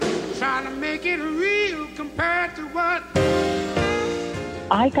trying to make it real compared to what.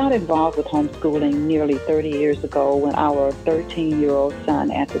 I got involved with homeschooling nearly 30 years ago when our 13-year-old son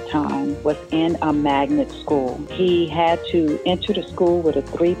at the time was in a magnet school. He had to enter the school with a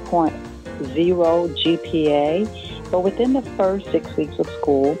 3.0 GPA, but within the first 6 weeks of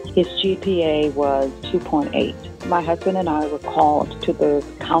school, his GPA was 2.8. My husband and I were called to the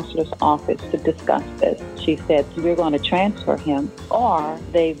counselor's office to discuss this. She said, we're going to transfer him or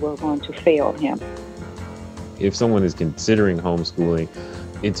they were going to fail him. If someone is considering homeschooling,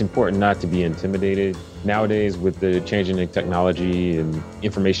 it's important not to be intimidated. Nowadays, with the changing in technology and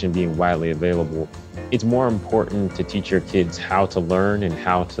information being widely available, it's more important to teach your kids how to learn and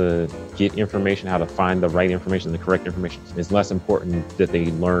how to get information, how to find the right information, the correct information. It's less important that they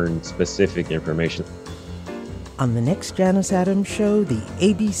learn specific information. On the next Janice Adams Show, the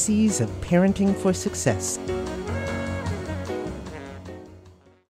ABCs of Parenting for Success.